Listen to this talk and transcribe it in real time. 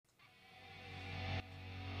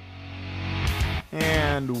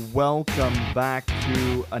and welcome back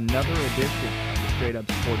to another edition of the Straight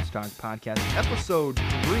Up Sports Talk Podcast, episode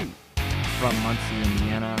 3 from Muncie,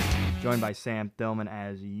 Indiana. Joined by Sam Thillman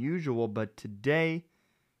as usual, but today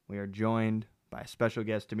we are joined by a special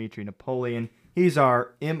guest, Dimitri Napoleon. He's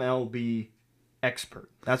our MLB expert.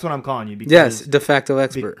 That's what I'm calling you. Because, yes, de facto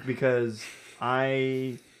expert. Because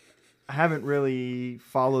I haven't really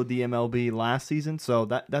followed the MLB last season, so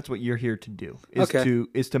that's what you're here to do.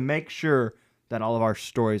 Is to make sure that all of our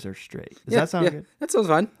stories are straight. Does that sound good? That sounds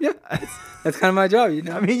fine. Yeah, that's kind of my job, you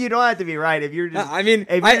know. I mean, you don't have to be right if you're just.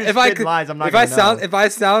 Lies, I'm not. If I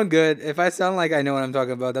sound good, if I sound like I know what I'm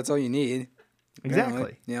talking about, that's all you need.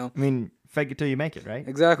 Exactly. You know. I mean, fake it till you make it, right?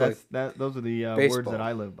 Exactly. Those are the words that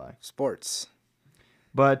I live by. Sports.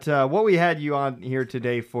 But what we had you on here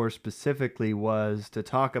today for specifically was to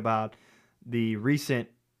talk about the recent,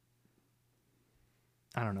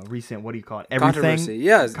 what do you call it? Everything. Controversy.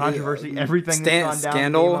 Yes. Controversy. Everything that's gone down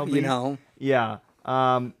scandal, in the MLB. You know. Yeah.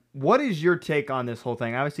 What is your take on this whole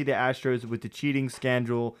thing? Obviously, the Astros with the cheating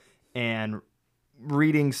scandal and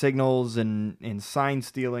reading signals and sign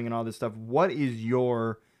stealing and all this stuff. What is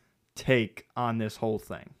your take on this whole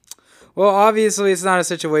thing? Well, obviously, it's not a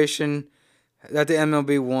situation that the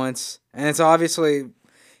MLB wants, and it's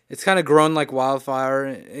kind of grown like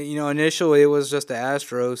wildfire. You know, initially it was just the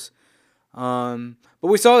Astros, but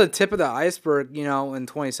we saw the tip of the iceberg, you know, in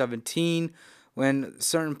 2017 when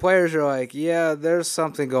certain players are like, yeah, there's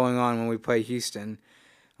something going on when we play Houston.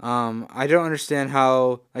 I don't understand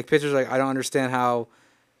how, like pitchers, I don't understand how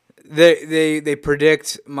they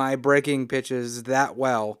predict my breaking pitches that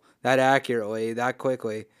well, that accurately, that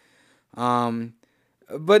quickly.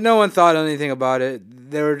 But no one thought anything about it.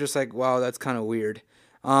 They were just like, wow, that's kind of weird.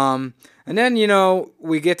 And then, you know,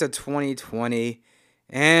 we get to 2020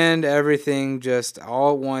 and everything just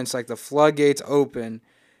all at once, like the floodgates open,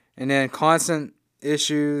 and then constant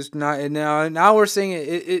issues. Now we're seeing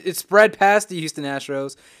it spread past the Houston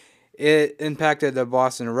Astros. It impacted the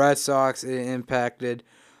Boston Red Sox. It impacted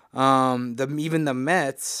even the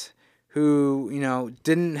Mets, who, you know,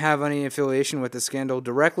 didn't have any affiliation with the scandal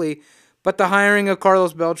directly, but the hiring of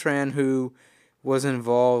Carlos Beltran, who was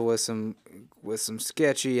involved with some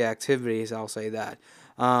sketchy activities, I'll say that.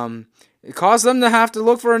 It caused them to have to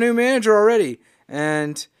look for a new manager already,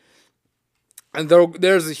 and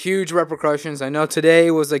there's huge repercussions. I know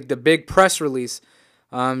today was like the big press release.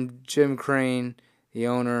 Jim Crane, the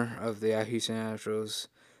owner of the Houston Astros,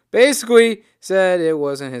 basically said it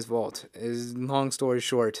wasn't his fault. Is long story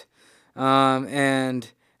short,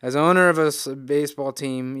 and as owner of a baseball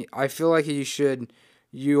team, I feel like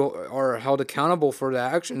you are held accountable for the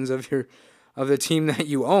actions of the team that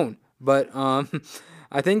you own. But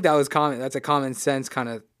I think that's a common sense kind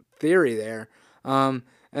of theory there.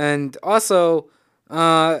 And also,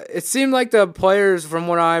 it seemed like the players, from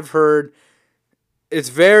what I've heard, it's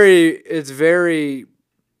very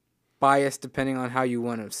biased depending on how you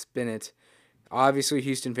want to spin it. Obviously,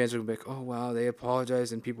 Houston fans will be like, oh, wow, they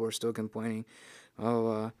apologized and people are still complaining.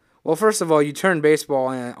 Oh, well, first of all, you turn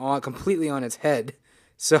baseball completely on its head.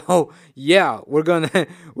 So, yeah, we're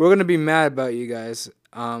gonna be mad about you guys.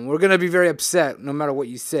 We're gonna be very upset no matter what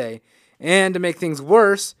you say. And to make things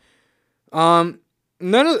worse,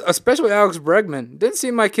 especially Alex Bregman, didn't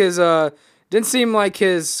seem like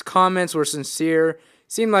his comments were sincere. It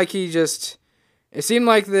seemed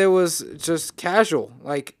like there was just casual.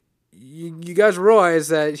 Like you guys realize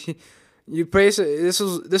that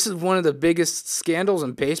this is one of the biggest scandals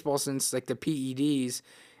in baseball since like the PEDs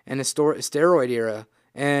and the steroid era,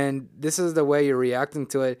 and this is the way you're reacting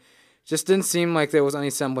to it. Just didn't seem like there was any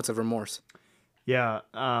semblance of remorse. Yeah,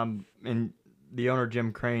 and the owner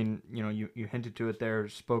Jim Crane, you know, you hinted to it there,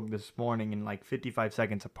 spoke this morning, and like 55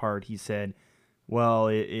 seconds apart, he said, "Well,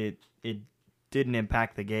 it didn't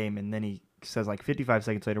impact the game," and then he says like 55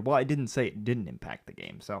 seconds later, "Well, I didn't say it didn't impact the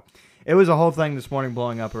game." So it was a whole thing this morning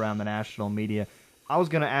blowing up around the national media. I was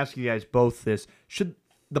going to ask you guys both this: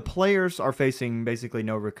 the players are facing basically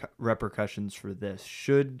no repercussions for this?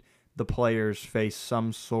 Should the players face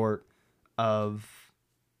some sort of,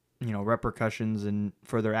 you know, repercussions and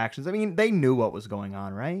further actions? I mean, they knew what was going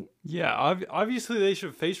on, right? Yeah, obviously they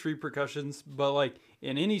should face repercussions, but like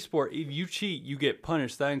in any sport, if you cheat, you get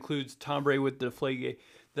punished. That includes Tom Brady with the Deflategate.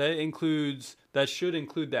 That should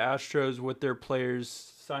include the Astros with their players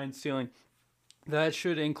sign stealing. That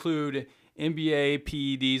should include NBA,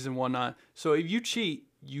 PEDs, and whatnot. So if you cheat,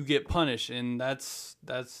 you get punished, and that's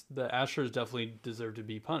the Astros definitely deserve to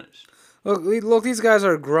be punished. Look, these guys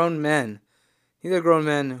are grown men. These are grown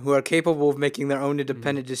men who are capable of making their own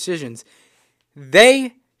independent decisions.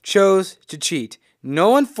 They chose to cheat. No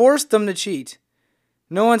one forced them to cheat.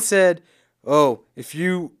 No one said, oh, if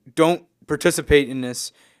you don't participate in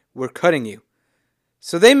this, we're cutting you.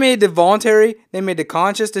 So they made the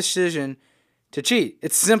conscious decision to cheat.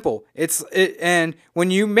 It's simple. And when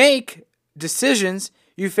you make decisions,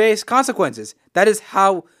 you face consequences. That is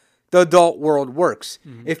how the adult world works.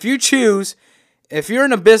 If you're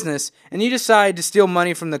in a business and you decide to steal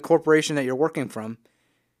money from the corporation that you're working from,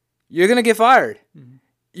 you're going to get fired.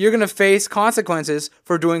 You're going to face consequences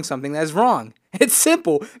for doing something that's wrong. It's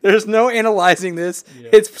simple. There's no analyzing this. Yeah.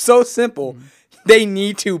 It's so simple. They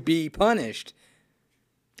need to be punished.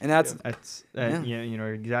 And that's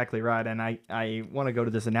you're exactly right. And I want to go to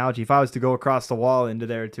this analogy. If I was to go across the wall into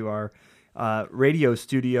there to our radio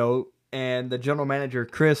studio, and the general manager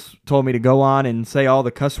Chris told me to go on and say all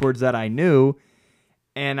the cuss words that I knew,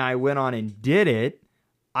 and I went on and did it,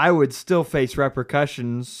 I would still face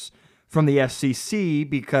repercussions from the FCC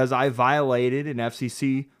because I violated an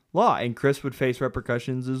FCC law, and Chris would face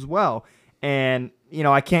repercussions as well. And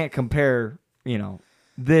I can't compare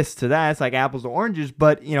this to that. It's like apples to oranges,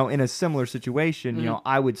 but in a similar situation,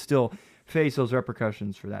 I would still face those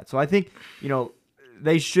repercussions for that. So I think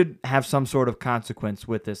they should have some sort of consequence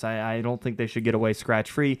with this. I don't think they should get away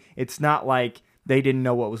scratch-free. It's not like they didn't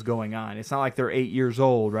know what was going on. It's not like they're 8 years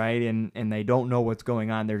old, right? And they don't know what's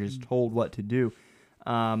going on. They're just told what to do.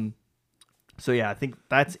 So yeah, I think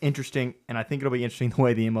that's interesting, and I think it'll be interesting the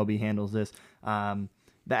way the MLB handles this.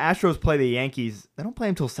 The Astros play the Yankees. They don't play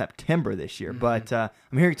until September this year, but I'm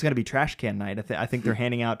hearing it's going to be trash can night. I think they're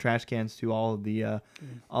handing out trash cans to all of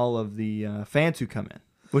the fans who come in,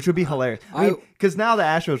 which would be hilarious. I mean, because now the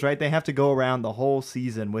Astros, right? They have to go around the whole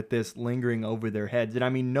season with this lingering over their heads, and I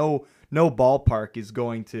mean, no ballpark is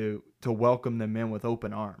going to welcome them in with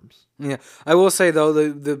open arms. Yeah, I will say though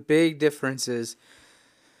the big difference is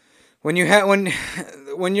when you're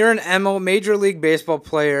an Major League Baseball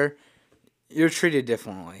player, you're treated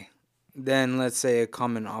differently than, let's say, a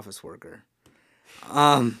common office worker.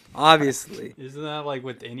 Obviously. Isn't that like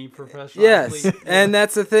with any professional Yes, athlete? And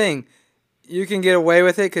that's the thing. You can get away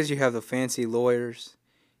with it because you have the fancy lawyers.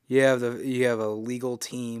 You have a legal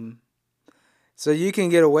team. So you can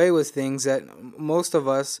get away with things that most of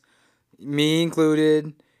us, me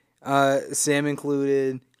included, Sam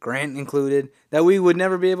included, Grant included, that we would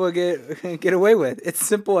never be able to get away with. It's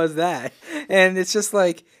simple as that. And it's just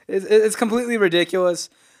like, it's completely ridiculous.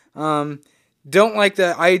 Don't like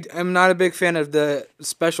I'm not a big fan of the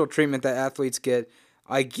special treatment that athletes get.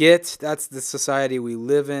 I get that's the society we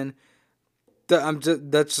live in.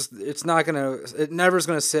 It's never's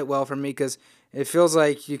gonna sit well for me because it feels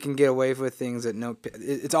like you can get away with things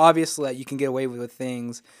it's obvious that you can get away with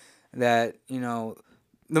things that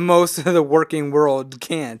the most of the working world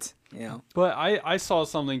can't. But I saw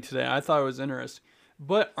something today. I thought it was interesting.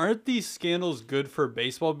 But aren't these scandals good for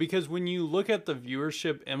baseball? Because when you look at the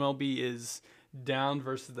viewership, MLB is down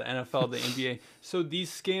versus the NFL, the NBA. So these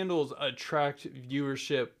scandals attract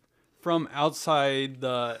viewership from outside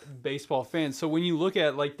the baseball fans. So when you look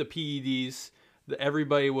at like the PEDs,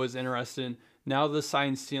 everybody was interested in. Now the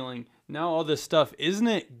sign stealing, now all this stuff, isn't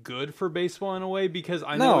it good for baseball in a way? Because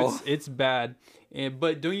I know it's bad,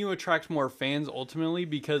 but don't you attract more fans ultimately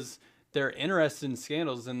because they're interested in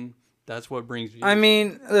scandals, and that's what brings views? I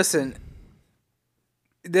mean, listen,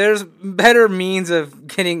 there's better means of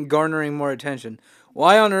garnering more attention.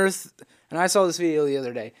 Why on earth? And I saw this video the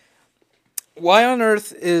other day. Why on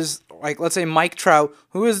earth is, like, let's say Mike Trout,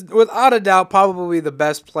 who is without a doubt probably the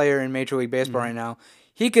best player in Major League Baseball right now,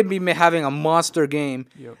 he could be having a monster game,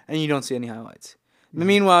 and you don't see any highlights.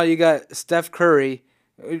 Meanwhile, you got Steph Curry,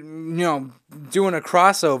 doing a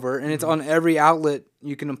crossover, and it's on every outlet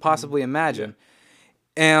you can possibly imagine.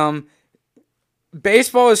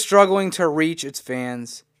 Baseball is struggling to reach its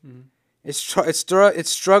fans. It's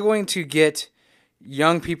struggling to get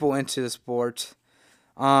young people into the sport.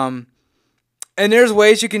 And there's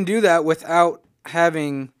ways you can do that without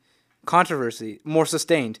having controversy, more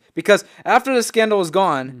sustained. Because after the scandal is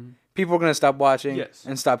gone, people are going to stop watching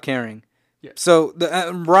and stop caring. Yes. So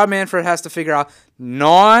Rob Manfred has to figure out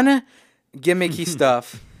non-gimmicky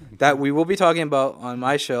stuff that we will be talking about on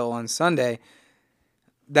my show on Sunday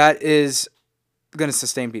that is going to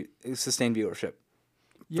sustain viewership.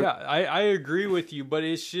 Yeah, I agree with you, but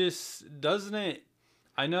it's just, doesn't it?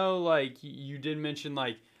 I know, like, you did mention,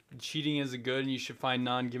 like, cheating is good and you should find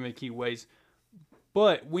non-gimmicky ways.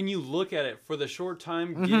 But when you look at it, for the short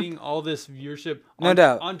time, getting all this viewership, no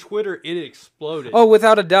doubt. On Twitter, it exploded. Oh,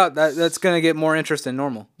 without a doubt, that's going to get more interest than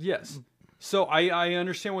normal. Yes. So I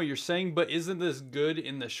understand what you're saying, but isn't this good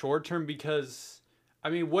in the short term? Because I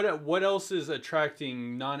mean, what else is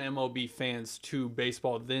attracting non-MLB fans to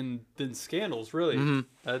baseball than scandals? Really,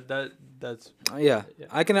 that's Yeah, Yeah.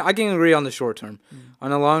 I can agree on the short term.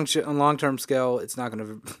 On a long term scale, it's not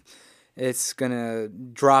gonna it's gonna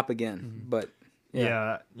drop again. But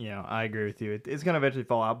Yeah, I agree with you. It's gonna eventually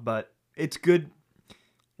fall out, but it's good.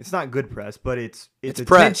 It's not good press, but it's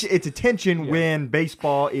press. It's attention when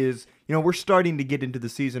baseball is. We're starting to get into the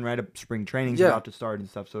season, right? Spring training's about to start and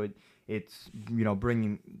stuff, so it's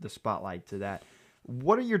bringing the spotlight to that.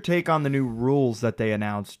 What are your take on the new rules that they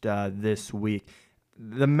announced this week?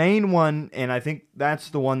 The main one, and I think that's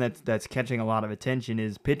the one that's catching a lot of attention,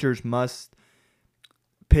 is pitchers must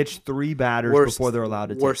pitch 3 batters before they're allowed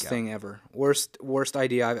to take worst out. thing ever. Worst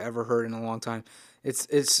idea I've ever heard in a long time.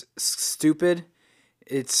 It's stupid.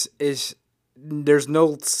 It's there's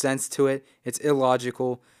no sense to it. It's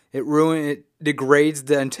illogical. It degrades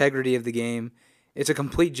the integrity of the game. It's a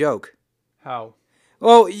complete joke. how.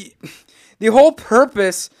 Well, the whole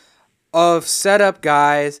purpose of setup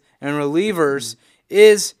guys and relievers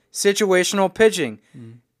is situational pitching.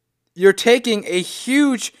 You're taking a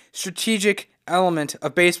huge strategic element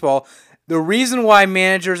of baseball. The reason why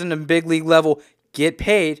managers in the big league level get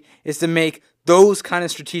paid is to make those kind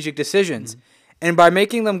of strategic decisions. And by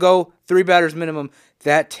making them go 3 batters minimum,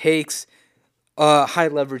 that takes high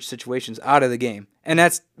leverage situations out of the game. And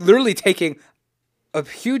that's literally taking a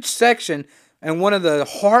huge section and one of the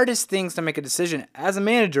hardest things to make a decision as a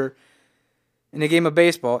manager in a game of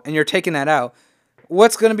baseball, and you're taking that out.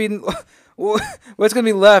 What's gonna be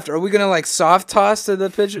left? Are we gonna soft toss to the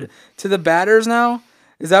pitcher, to the batters now?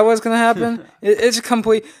 Is that what's gonna happen? It's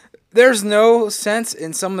complete. There's no sense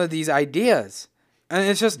in some of these ideas, and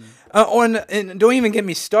it's just. And don't even get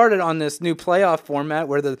me started on this new playoff format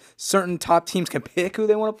where the certain top teams can pick who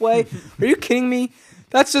they want to play. Are you kidding me?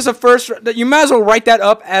 That's just a first. You might as well write that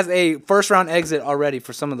up as a first-round exit already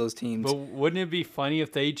for some of those teams. But wouldn't it be funny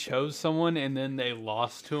if they chose someone and then they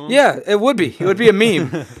lost to him? Yeah, it would be. It would be a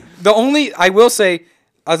meme. I will say,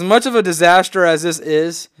 as much of a disaster as this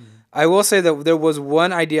is, I will say that there was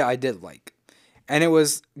one idea I did like, and it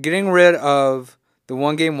was getting rid of the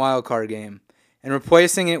 1-game wild card game and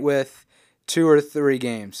replacing it with 2 or 3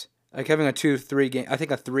 games. Like having a 2-3 game, I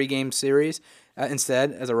think a 3-game series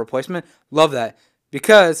instead as a replacement. Love that.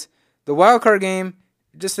 Because the wild card game,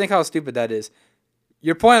 just think how stupid that is.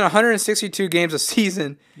 You're playing 162 games a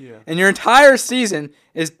season, and your entire season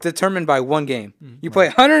is determined by 1 game. You play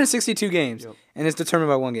 162 games, and it's determined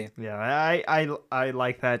by 1 game. Yeah, I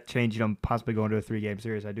like that change. Possibly going to a 3-game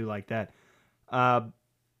series. I do like that.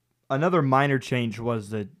 Another minor change was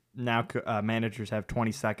that now managers have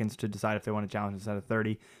 20 seconds to decide if they want to challenge instead of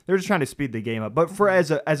 30. They're just trying to speed the game up. But for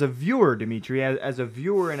as a viewer, Dimitri, as a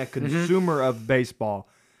viewer and a consumer of baseball,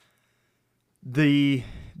 the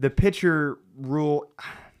pitcher rule,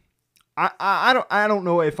 I don't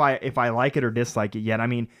know if I like it or dislike it yet. I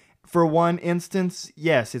mean, for one instance,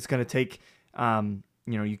 yes, it's going to take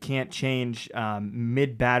you can't change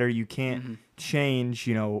mid batter. You can't change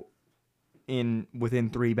within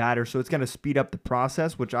 3 batters, so it's going to speed up the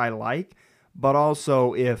process, which I like. But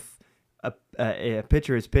also, if a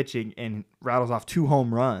pitcher is pitching and rattles off 2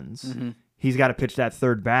 home runs, he's got to pitch that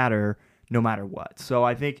 3rd batter no matter what. So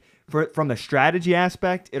I think from the strategy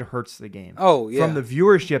aspect, it hurts the game. Oh yeah. From the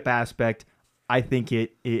viewership aspect, I think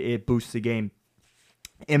it boosts the game.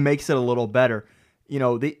 It makes it a little better. The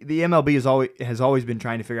MLB has always been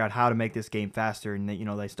trying to figure out how to make this game faster, and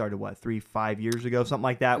they started 3-5 years ago, something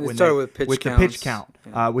like that. It started with pitch the pitch count,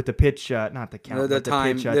 with the pitch, not the count, the but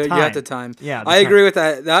time. the pitch You have the time. Yeah, I agree with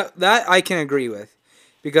that. That I can agree with,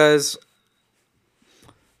 because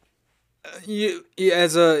I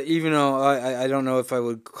don't know if I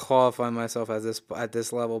would qualify myself as at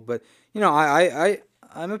this level, but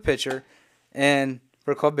I'm a pitcher, and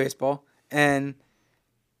for club baseball, and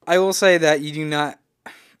I will say that you do not.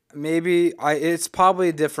 Maybe it's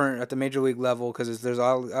probably different at the major league level because there's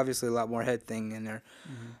obviously a lot more head thing in there.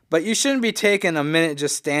 But you shouldn't be taking a minute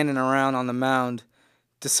just standing around on the mound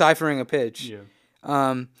deciphering a pitch.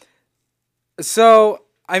 Yeah. So,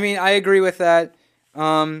 I mean, I agree with that.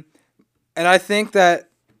 And I think that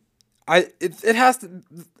it has to.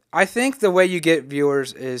 I think the way you get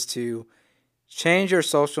viewers is to change your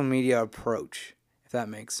social media approach, if that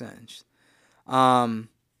makes sense.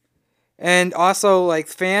 And also,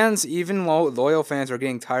 fans, even loyal fans, are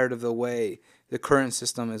getting tired of the way the current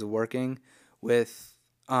system is working with,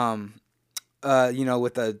 with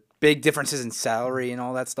the big differences in salary and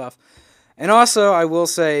all that stuff. And also, I will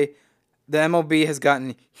say, the MLB has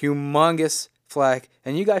gotten humongous flack,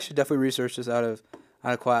 and you guys should definitely research this out of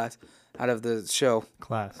class. out of the show.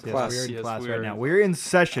 Class. Yes, Class. we're in Yes, class we right are. now. We're in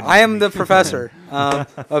session. I am the professor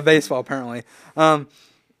of baseball, apparently.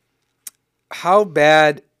 How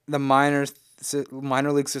bad the minor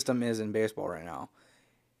league system is in baseball right now.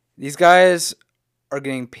 These guys are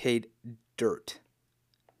getting paid dirt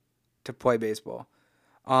to play baseball.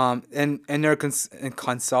 And they're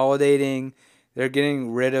consolidating. They're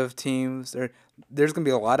getting rid of teams. There's going to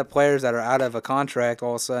be a lot of players that are out of a contract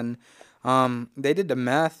all of a sudden. They did the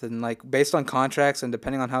math, and like based on contracts and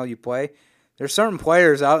depending on how you play, there's certain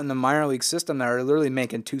players out in the minor league system that are literally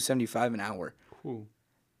making $275 an hour. Ooh.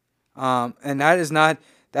 And that is not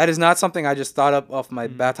something I just thought up off my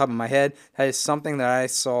top of my head. That is something that I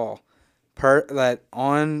saw that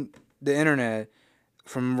on the internet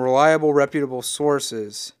from reliable, reputable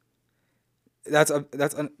sources. That's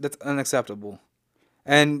unacceptable,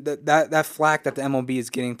 and that flack that the MLB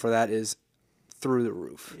is getting for that is through the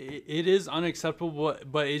roof. It is unacceptable,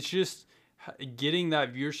 but it's just getting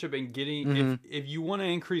that viewership and getting if you want to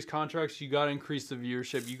increase contracts, you got to increase the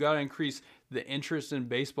viewership. You got to increase the interest in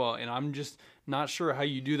baseball, and I'm just not sure how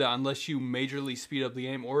you do that unless you majorly speed up the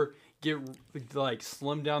game or get like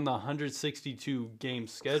slim down the 162 game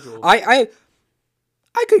schedule. I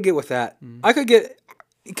could get with that. I could get,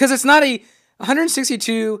 because it's not a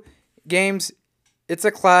 162 games. It's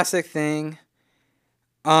a classic thing.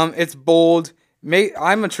 It's bold.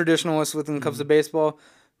 I'm a traditionalist when it comes to baseball,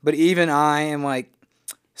 but even I am like,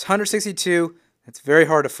 it's 162. It's very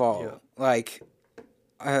hard to follow. Yeah. Like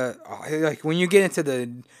when you get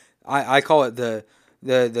into I call it the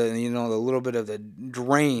little bit of the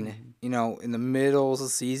drain. In the middle of the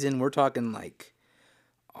season, we're talking like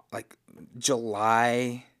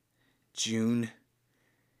July, June.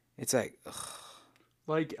 It's like, ugh.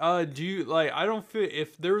 Like, do you like? I don't feel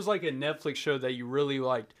if there was like a Netflix show that you really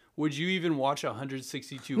liked, would you even watch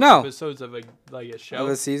 162 episodes of a show Of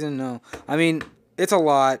a season? No, I mean it's a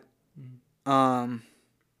lot. I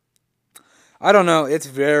don't know. It's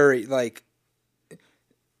very like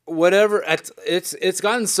whatever. It's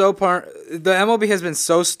gotten so the MLB has been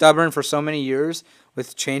so stubborn for so many years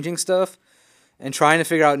with changing stuff and trying to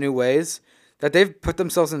figure out new ways that they've put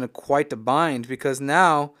themselves into quite the bind, because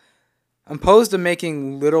now, opposed to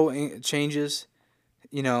making little changes,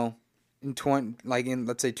 in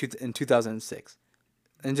let's say in 2006,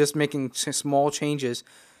 and just making small changes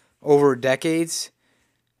over decades,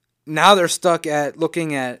 now they're stuck at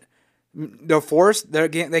looking at the force.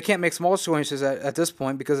 They can't make small changes at this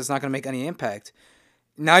point because it's not going to make any impact.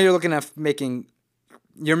 Now you're looking at you're going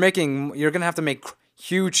to have to make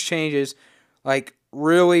huge changes, like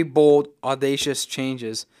really bold, audacious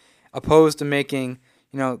changes, opposed to making,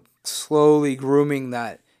 slowly grooming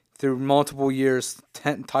that through multiple years,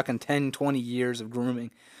 talking 10, 20 years of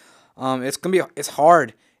grooming. It's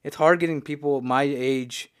hard. It's hard getting people my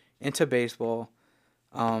age into baseball.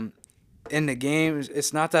 In the games,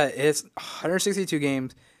 it's not that it's 162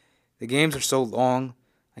 games. The games are so long,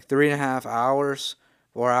 like 3.5 hours,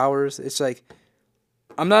 4 hours. It's like,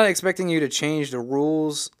 I'm not expecting you to change the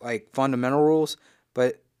rules, like fundamental rules,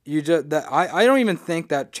 but I don't even think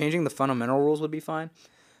that changing the fundamental rules would be fine.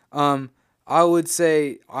 I would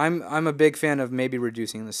say I'm a big fan of maybe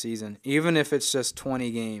reducing the season, even if it's just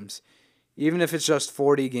 20 games, even if it's just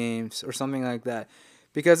 40 games or something like that,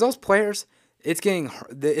 because those players, it's getting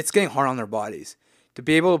hard on their bodies to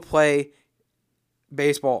be able to play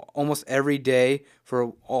baseball almost every day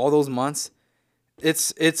for all those months.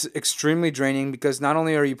 It's extremely draining, because not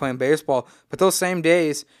only are you playing baseball, but those same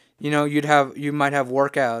days, you might have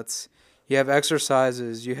workouts, you have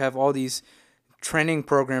exercises, you have all these training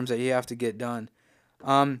programs that you have to get done.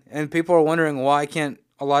 And people are wondering, why can't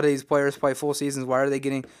a lot of these players play full seasons? Why are they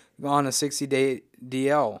getting on a 60-day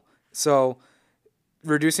DL? So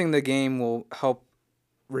reducing the game will help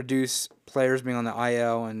reduce players being on the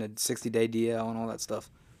IL and the 60-day DL and all that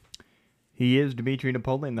stuff. He is Dimitri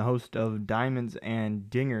Napoleon, the host of Diamonds and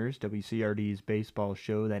Dingers, WCRD's baseball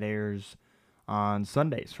show that airs on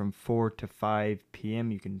Sundays from 4 to 5 p.m.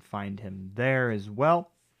 You can find him there as well.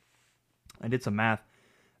 I did some math.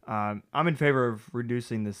 I'm in favor of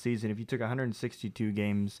reducing the season. If you took 162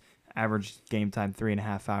 games, average game time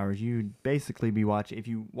 3.5 hours, you'd basically be watching, if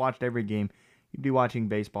you watched every game, you'd be watching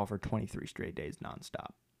baseball for 23 straight days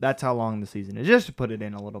nonstop. That's how long the season is, just to put it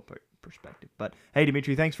in a little perspective. But hey,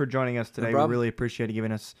 Dimitri, thanks for joining us today. No We really appreciate you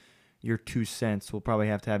giving us your 2 cents. We'll probably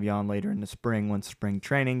have to have you on later in the spring once spring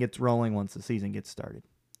training gets rolling, once the season gets started.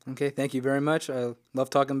 Okay, thank you very much. I love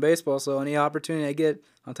talking baseball, so any opportunity I get,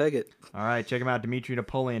 I'll take it. All right, check him out, Dimitri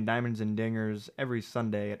Napoleon, Diamonds and Dingers, every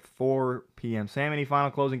Sunday at 4 p.m. Sam, any final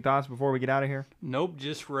closing thoughts before we get out of here? Nope,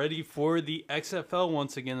 just ready for the XFL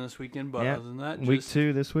once again this weekend. But other than that, week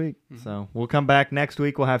 2 this week. So we'll come back next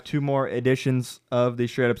week. We'll have 2 more editions of the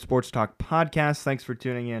Straight Up Sports Talk podcast. Thanks for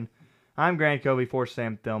tuning in. I'm Grant Covey for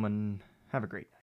Sam Thillman. Have a great night.